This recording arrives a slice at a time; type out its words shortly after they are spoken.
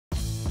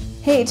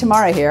Hey,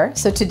 Tamara here.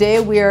 So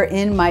today we are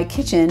in my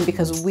kitchen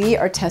because we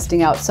are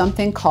testing out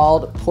something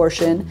called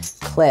Portion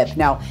Clip.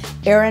 Now,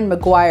 Aaron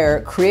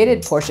McGuire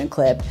created Portion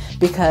Clip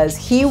because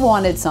he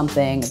wanted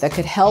something that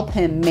could help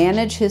him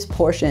manage his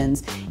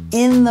portions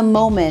in the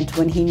moment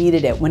when he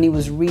needed it, when he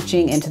was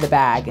reaching into the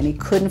bag and he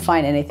couldn't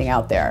find anything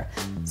out there.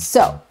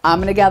 So I'm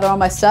gonna gather all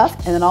my stuff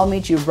and then I'll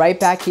meet you right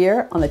back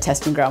here on the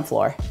testing ground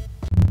floor.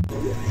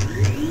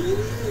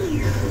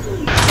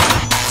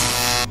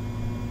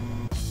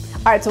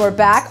 All right, so we're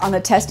back on the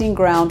testing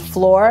ground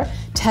floor.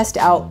 Test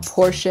out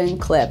Portion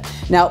Clip.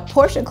 Now,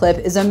 Portion Clip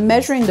is a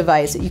measuring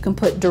device that you can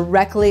put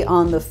directly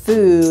on the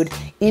food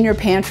in your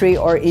pantry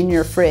or in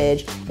your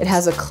fridge. It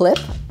has a clip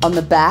on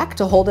the back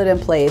to hold it in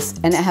place,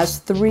 and it has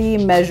 3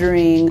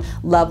 measuring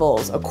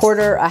levels, a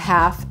quarter, a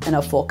half, and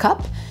a full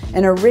cup,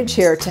 and a ridge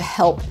here to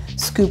help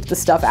scoop the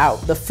stuff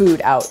out, the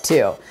food out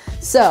too.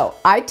 So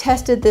I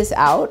tested this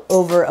out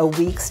over a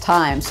week's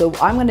time. So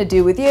what I'm gonna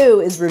do with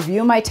you is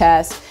review my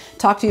test,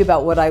 talk to you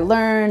about what I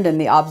learned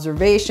and the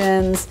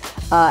observations,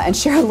 and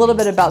share a little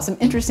bit about some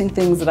interesting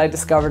things that I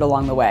discovered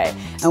along the way.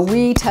 And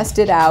we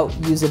tested out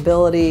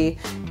usability.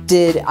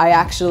 Did it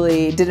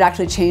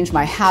actually change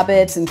my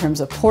habits in terms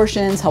of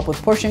portions, help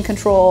with portion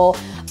control,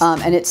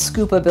 and its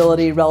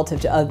scoopability relative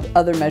to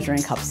other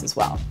measuring cups as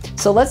well.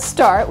 So let's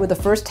start with the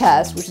first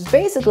test, which is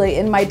basically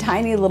in my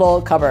tiny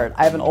little cupboard.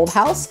 I have an old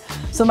house,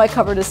 so my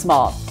cupboard is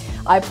small.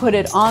 I put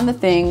it on the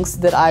things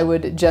that I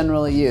would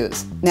generally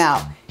use.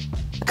 Now,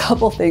 a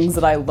couple things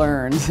that I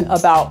learned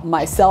about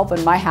myself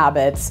and my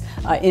habits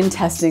in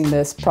testing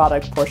this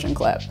product, Portion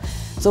Clip.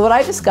 So what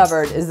I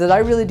discovered is that I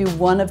really do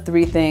one of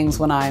 3 things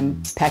when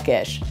I'm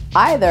peckish.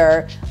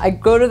 Either I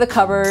go to the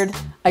cupboard,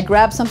 I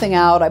grab something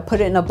out, I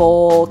put it in a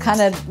bowl,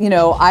 kind of,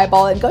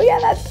 eyeball it and go, yeah,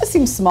 that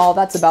seems small,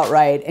 that's about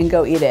right, and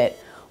go eat it.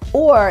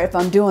 Or if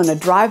I'm doing a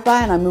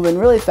drive-by and I'm moving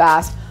really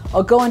fast,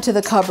 I'll go into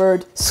the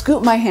cupboard,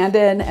 scoop my hand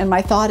in, and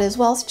my thought is,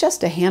 well, it's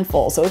just a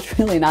handful, so it's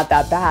really not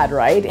that bad,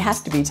 right? It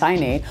has to be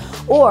tiny.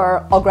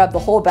 Or I'll grab the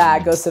whole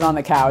bag, go sit on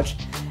the couch,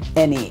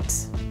 and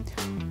eat.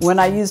 When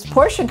I used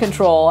portion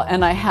control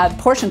and I had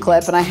Portion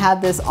Clip and I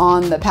had this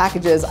on the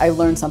packages, I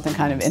learned something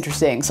kind of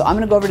interesting. So I'm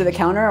gonna go over to the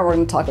counter and we're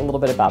gonna talk a little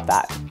bit about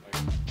that.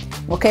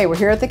 Okay, we're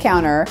here at the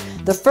counter.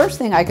 The first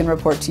thing I can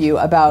report to you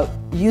about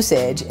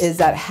usage is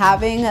that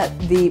having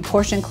the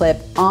Portion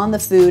Clip on the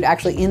food,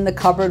 actually in the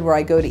cupboard where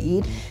I go to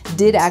eat,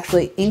 did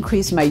actually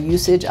increase my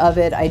usage of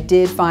it. I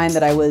did find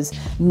that I was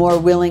more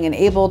willing and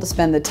able to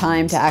spend the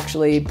time to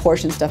actually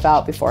portion stuff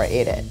out before I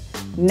ate it.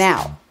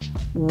 Now,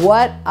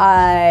 what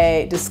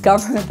I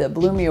discovered that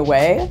blew me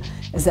away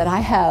is that I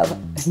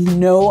have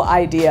no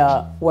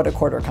idea what a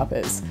quarter cup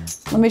is.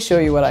 Let me show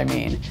you what I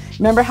mean.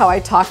 Remember how I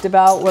talked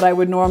about what I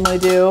would normally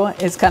do?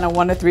 It's kind of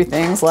one of 3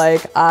 things,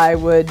 like I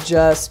would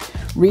just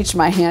reach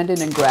my hand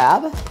in and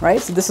grab,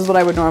 right? So this is what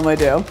I would normally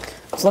do.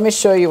 So let me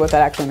show you what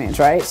that actually means,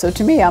 right? So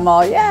to me, I'm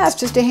all, yeah, it's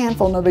just a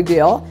handful, no big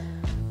deal.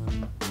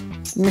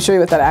 Let me show you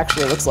what that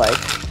actually looks like.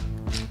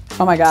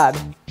 Oh my God.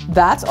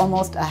 That's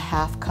almost a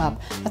half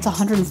cup. That's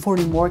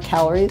 140 more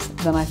calories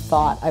than I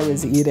thought I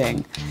was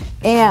eating.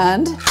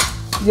 And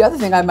the other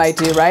thing I might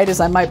do, right, is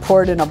I might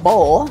pour it in a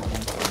bowl,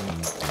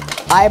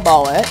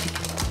 eyeball it.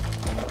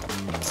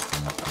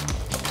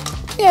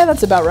 Yeah,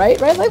 that's about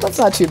right? Like, that's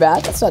not too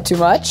bad. That's not too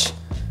much,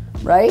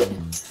 right?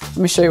 Let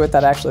me show you what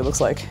that actually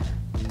looks like.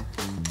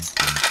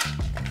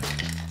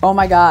 Oh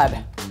my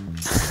God.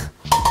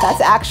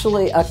 That's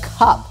actually a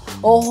cup, a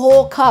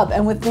whole cup.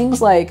 And with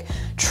things like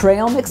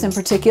trail mix in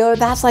particular,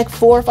 that's like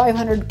 400 or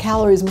 500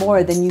 calories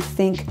more than you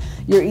think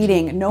you're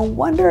eating. No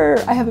wonder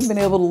I haven't been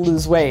able to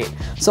lose weight.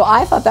 So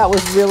I thought that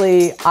was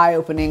really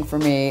eye-opening for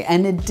me,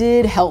 and it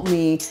did help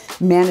me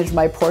manage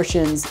my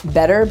portions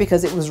better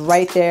because it was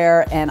right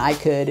there and I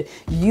could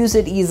use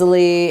it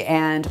easily.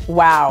 And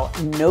wow,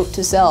 note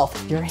to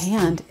self, your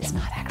hand is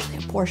not actually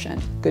a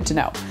portion. Good to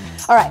know.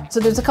 All right, so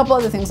there's a couple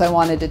other things I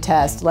wanted to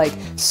test, like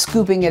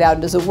scooping it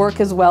out. Does it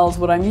work as well as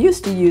what I'm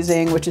used to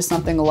using, which is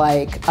something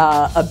like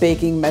a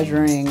baking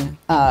measuring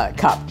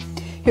cup?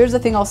 Here's the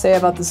thing I'll say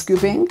about the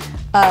scooping.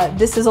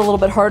 This is a little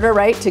bit harder,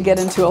 right, to get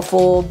into a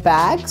full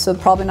bag, so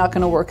probably not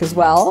gonna work as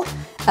well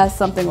as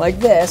something like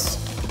this,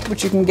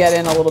 which you can get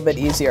in a little bit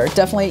easier.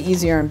 Definitely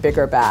easier in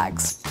bigger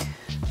bags.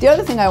 The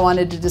other thing I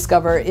wanted to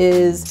discover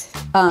is,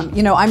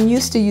 I'm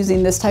used to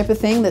using this type of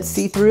thing that's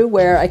see-through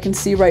where I can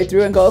see right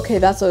through and go, okay,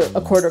 that's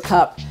a quarter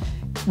cup.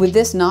 With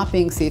this not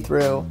being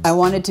see-through, I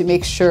wanted to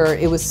make sure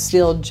it was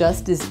still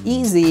just as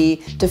easy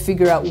to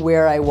figure out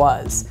where I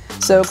was.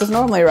 So, because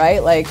normally,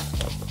 right, like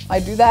I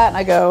do that and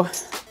I go,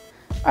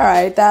 all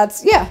right,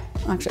 that's, yeah,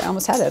 actually I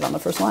almost had it on the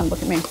first one,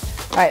 look at me.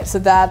 All right, so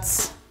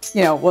that's,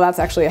 well, that's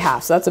actually a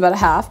half. So that's about a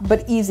half,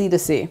 but easy to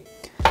see.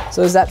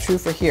 So is that true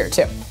for here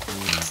too?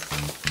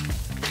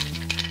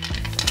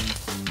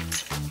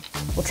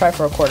 We'll try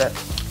for a quarter.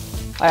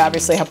 I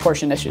obviously have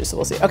portion issues, so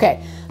we'll see.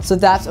 Okay, so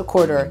that's a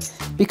quarter.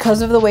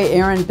 Because of the way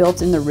Aaron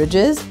built in the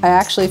ridges, I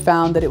actually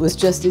found that it was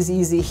just as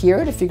easy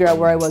here to figure out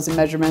where I was in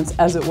measurements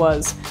as it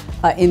was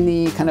in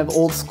the kind of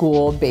old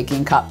school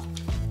baking cup.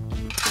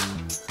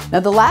 Now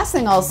the last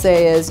thing I'll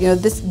say is,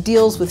 this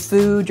deals with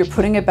food. You're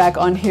putting it back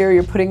on here,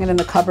 you're putting it in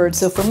the cupboard.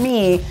 So for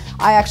me,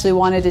 I actually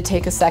wanted to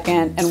take a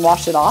second and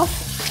wash it off,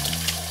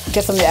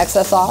 get some of the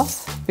excess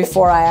off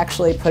before I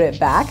actually put it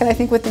back. And I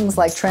think with things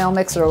like trail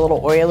mix that are a little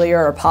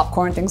oilier or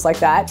popcorn, things like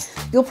that,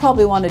 you'll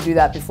probably want to do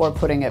that before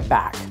putting it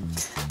back.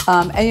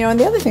 And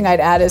the other thing I'd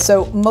add is,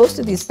 so most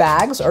of these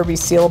bags are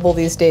resealable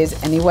these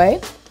days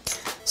anyway.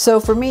 So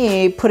for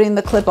me, putting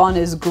the clip on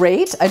is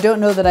great. I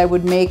don't know that I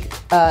would make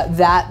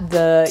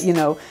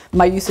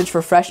my usage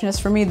for freshness.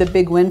 For me, the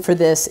big win for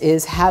this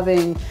is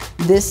having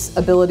this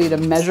ability to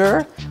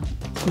measure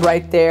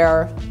right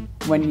there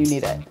when you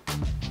need it.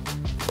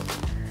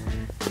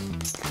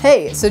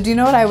 Hey, so do you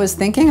know what I was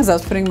thinking as I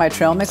was putting my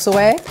trail mix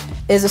away?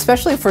 Is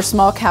especially for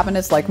small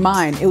cabinets like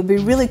mine, it would be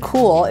really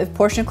cool if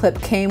Portion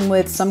Clip came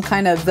with some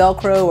kind of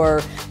Velcro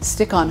or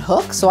stick-on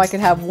hook, so I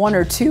could have 1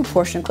 or 2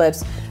 Portion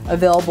Clips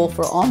available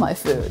for all my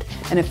food.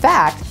 And in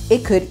fact,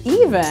 it could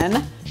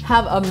even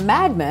have a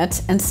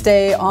magnet and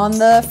stay on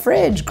the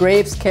fridge.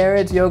 Grapes,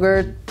 carrots,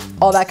 yogurt,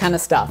 all that kind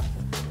of stuff.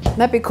 Wouldn't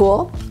that be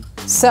cool?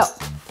 So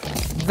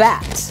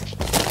that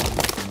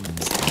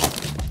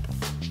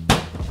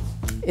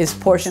is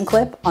Portion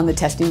Clip on the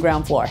testing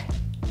ground floor.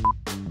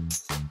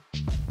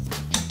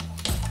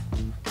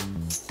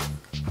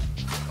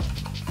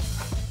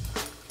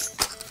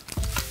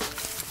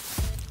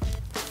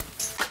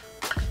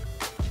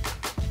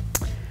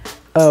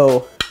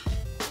 Oh,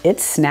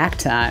 it's snack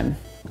time.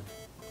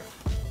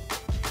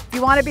 If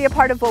you want to be a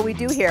part of what we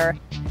do here,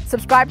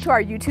 subscribe to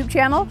our YouTube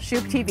channel,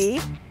 Shuuk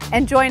TV,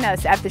 and join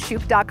us at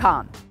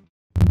theshuuk.com.